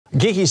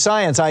Geeky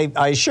Science,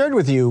 I shared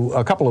with you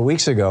a couple of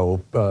weeks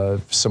ago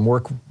some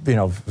work,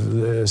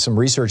 some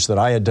research that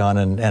I had done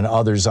and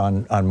others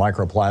on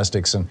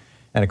microplastics.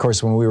 And of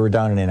course, when we were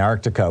down in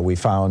Antarctica, we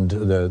found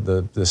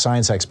the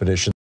science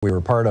expedition we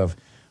were part of.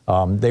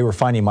 They were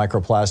finding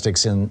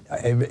microplastics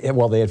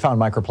they had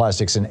found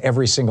microplastics in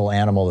every single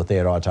animal that they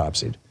had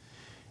autopsied.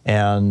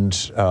 And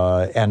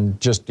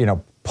just,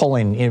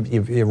 pulling,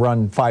 you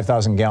run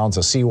 5,000 gallons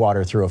of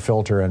seawater through a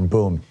filter and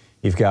boom,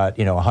 you've got,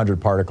 100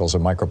 particles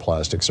of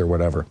microplastics or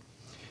whatever.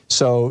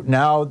 So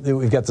now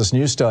we've got this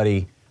new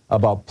study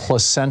about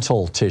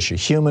placental tissue,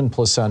 human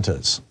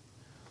placentas.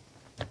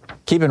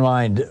 Keep in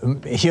mind,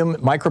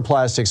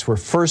 microplastics were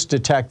first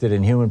detected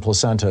in human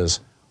placentas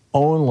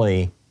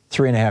only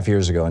 3.5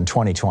 years ago in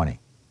 2020.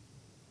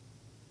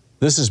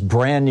 This is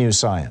brand new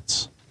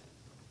science.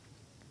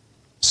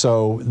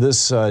 So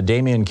this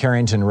Damian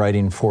Carrington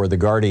writing for The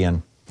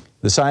Guardian,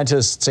 the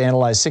scientists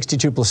analyzed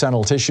 62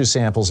 placental tissue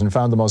samples and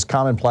found the most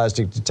common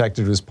plastic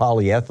detected was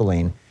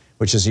polyethylene,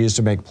 which is used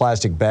to make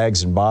plastic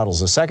bags and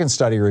bottles. A second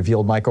study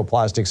revealed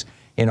microplastics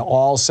in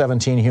all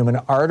 17 human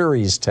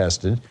arteries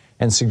tested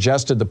and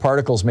suggested the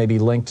particles may be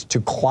linked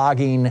to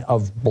clogging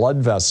of blood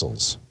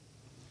vessels.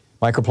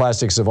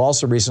 Microplastics have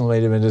also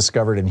recently been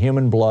discovered in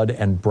human blood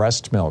and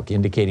breast milk,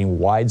 indicating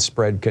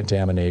widespread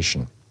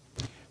contamination.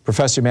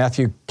 Professor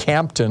Matthew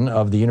Campton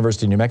of the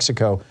University of New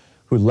Mexico,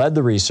 who led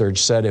the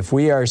research, said if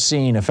we are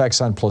seeing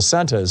effects on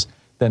placentas,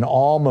 then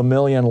all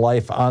mammalian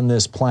life on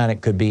this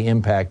planet could be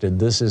impacted.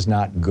 This is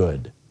not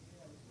good.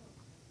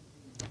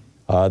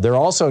 They're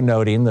also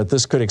noting that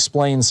this could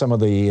explain some of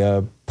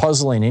the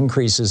puzzling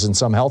increases in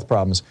some health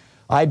problems.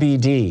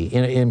 IBD,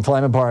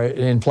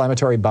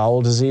 inflammatory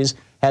bowel disease,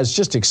 has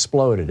just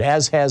exploded,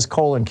 as has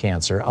colon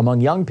cancer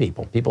among young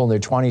people, people in their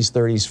 20s,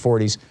 30s,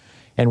 40s.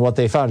 And what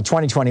they found, a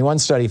 2021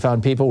 study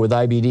found people with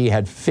IBD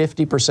had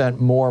 50%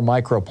 more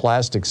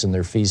microplastics in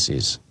their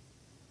feces.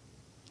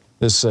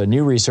 This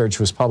new research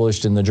was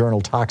published in the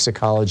journal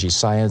Toxicology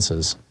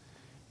Sciences.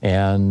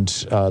 And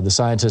the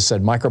scientists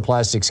said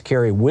microplastics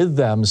carry with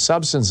them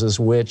substances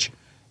which,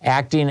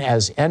 acting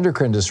as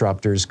endocrine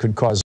disruptors, could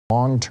cause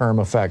long-term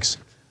effects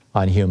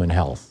on human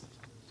health.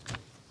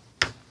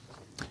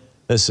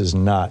 This is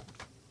not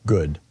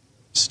good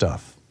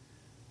stuff.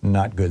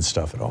 Not good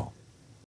stuff at all.